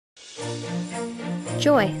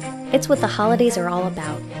Joy. It's what the holidays are all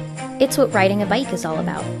about. It's what riding a bike is all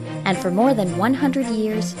about. And for more than 100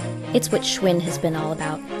 years, it's what Schwinn has been all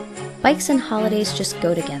about. Bikes and holidays just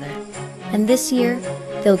go together. And this year,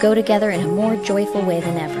 they'll go together in a more joyful way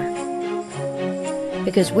than ever.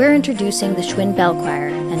 Because we're introducing the Schwinn Bell Choir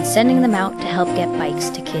and sending them out to help get bikes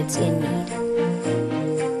to kids in need.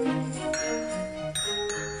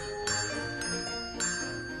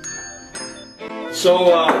 So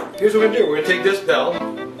here's what we're going to do. We're going to take this bell,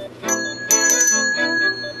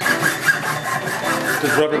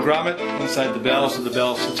 there's rubber grommet inside the bell, so the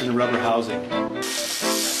bell sits in a rubber housing.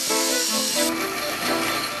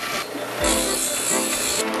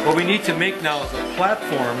 What we need to make now is a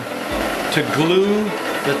platform to glue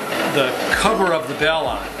the cover of the bell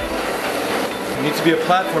on. It needs to be a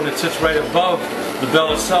platform that sits right above the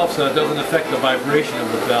bell itself so it doesn't affect the vibration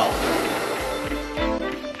of the bell.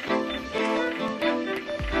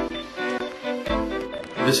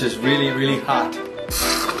 This is really, really hot.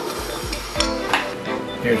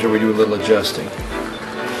 Here's where we do a little adjusting.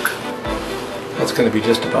 That's going to be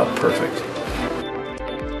just about perfect.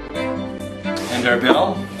 And our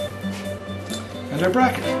bell, and our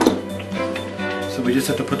bracket. So we just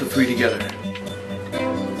have to put the three together.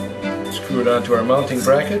 Screw it onto our mounting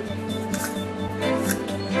bracket.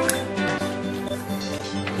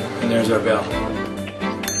 And there's our bell.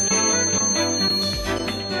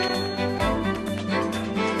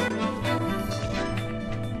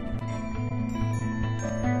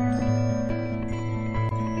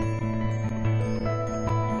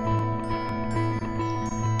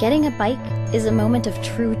 Getting a bike is a moment of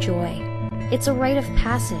true joy. It's a rite of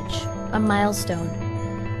passage, a milestone,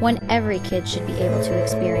 one every kid should be able to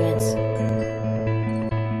experience.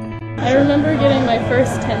 I remember getting my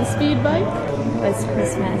first 10-speed bike. It was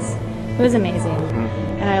Christmas. It was amazing.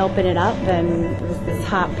 And I opened it up and it was this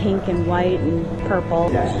hot pink and white and purple.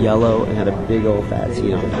 It was yellow and had a big old fat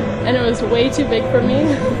seat on it. And it was way too big for me,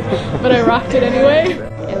 but I rocked it anyway.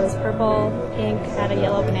 It was purple, pink, had a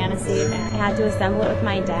yellow banana seat. I had to assemble it with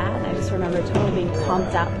my dad. I just remember totally being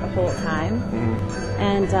pumped up the whole time.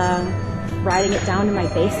 And riding it down to my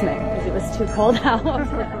basement because it was too cold out.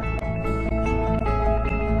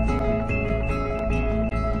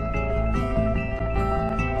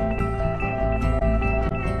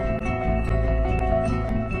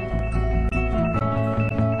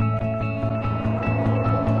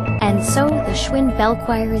 And so the Schwinn Bell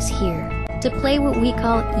Choir is here to play what we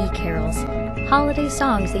call e-carols, holiday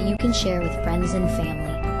songs that you can share with friends and family.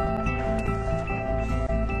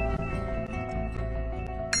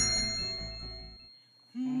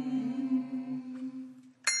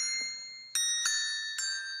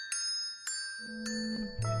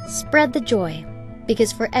 Spread the joy,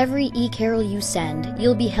 because for every e-carol you send,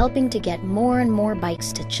 you'll be helping to get more and more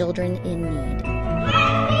bikes to children in need.